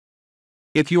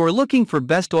If you are looking for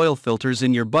best oil filters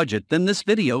in your budget, then this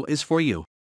video is for you.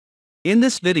 In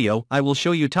this video, I will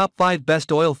show you top 5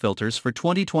 best oil filters for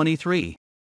 2023.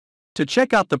 To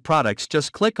check out the products,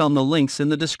 just click on the links in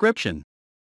the description.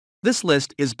 This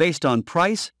list is based on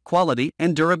price, quality,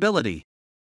 and durability.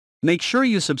 Make sure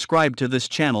you subscribe to this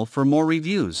channel for more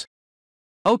reviews.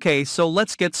 Okay, so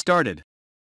let's get started.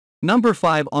 Number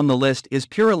 5 on the list is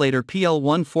Purolator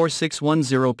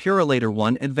PL14610 Purolator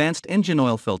 1 Advanced Engine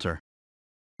Oil Filter.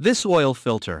 This oil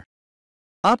filter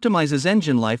optimizes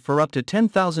engine life for up to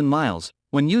 10,000 miles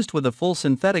when used with a full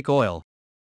synthetic oil.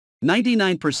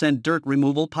 99% dirt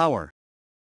removal power.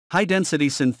 High-density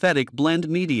synthetic blend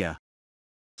media.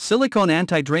 Silicone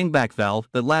anti-drainback valve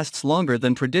that lasts longer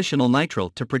than traditional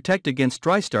nitrile to protect against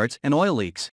dry starts and oil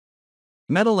leaks.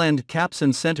 Metal end caps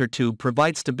and center tube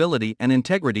provide stability and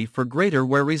integrity for greater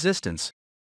wear resistance.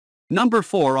 Number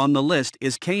 4 on the list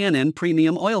is K&N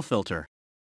Premium Oil Filter.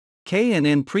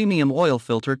 K&N Premium Oil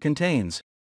Filter contains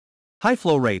high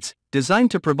flow rates, designed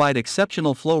to provide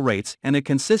exceptional flow rates and a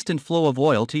consistent flow of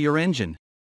oil to your engine.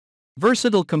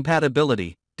 Versatile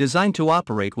compatibility, designed to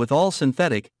operate with all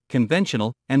synthetic,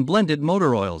 conventional, and blended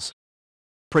motor oils.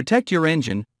 Protect your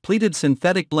engine. Pleated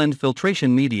synthetic blend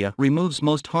filtration media removes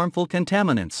most harmful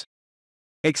contaminants.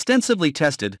 Extensively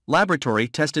tested, laboratory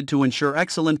tested to ensure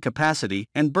excellent capacity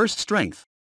and burst strength.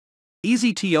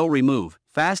 Easy TO remove,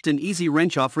 fast and easy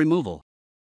wrench-off removal.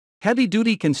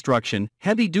 Heavy-duty construction,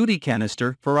 heavy-duty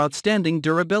canister for outstanding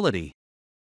durability.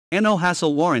 No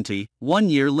hassle warranty,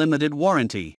 1-year limited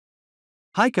warranty.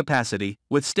 High capacity,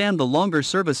 withstand the longer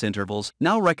service intervals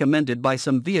now recommended by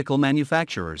some vehicle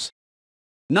manufacturers.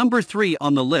 Number 3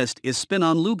 on the list is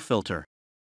Spin-On Lube Filter.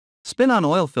 Spin-On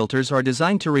oil filters are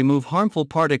designed to remove harmful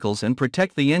particles and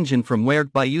protect the engine from wear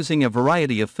by using a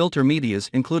variety of filter medias,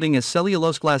 including a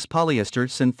cellulose glass polyester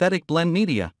synthetic blend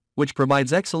media, which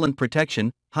provides excellent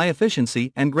protection, high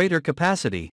efficiency, and greater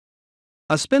capacity.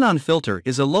 A spin-on filter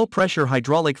is a low-pressure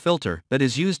hydraulic filter that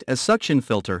is used as suction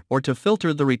filter or to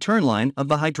filter the return line of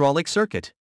the hydraulic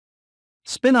circuit.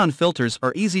 Spin-on filters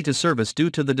are easy to service due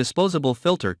to the disposable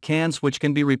filter cans, which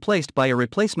can be replaced by a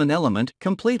replacement element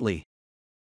completely.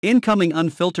 Incoming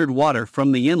unfiltered water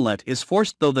from the inlet is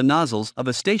forced through the nozzles of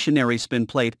a stationary spin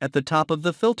plate at the top of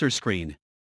the filter screen.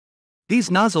 These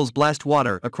nozzles blast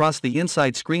water across the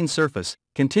inside screen surface,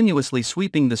 continuously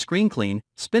sweeping the screen clean,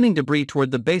 spinning debris toward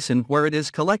the basin where it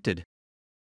is collected.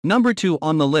 Number 2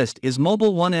 on the list is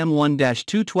Mobil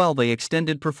 1M1-212A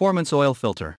Extended Performance Oil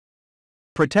Filter.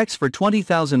 Protects for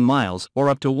 20,000 miles or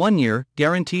up to 1 year,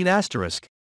 guaranteed *.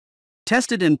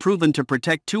 Tested and proven to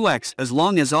protect 2x as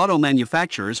long as auto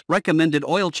manufacturers' recommended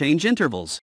oil change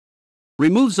intervals.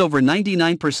 Removes over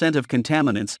 99% of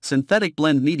contaminants. Synthetic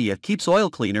blend media keeps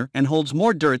oil cleaner and holds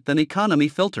more dirt than economy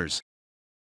filters.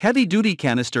 Heavy-duty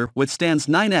canister withstands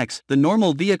 9x the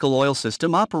normal vehicle oil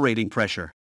system operating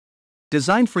pressure.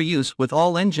 Designed for use with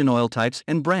all engine oil types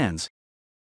and brands.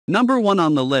 Number 1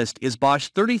 on the list is Bosch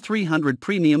 3300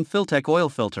 Premium Filtech Oil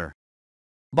Filter.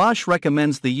 Bosch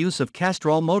recommends the use of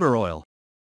Castrol motor oil.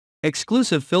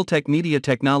 Exclusive Filtech media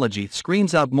technology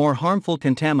screens out more harmful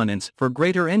contaminants for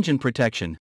greater engine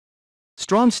protection.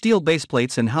 Strong steel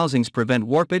baseplates and housings prevent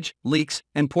warpage, leaks,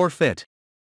 and poor fit.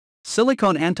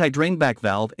 Silicone anti-drainback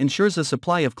valve ensures a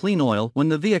supply of clean oil when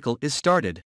the vehicle is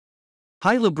started.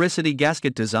 High lubricity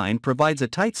gasket design provides a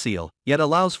tight seal, yet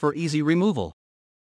allows for easy removal.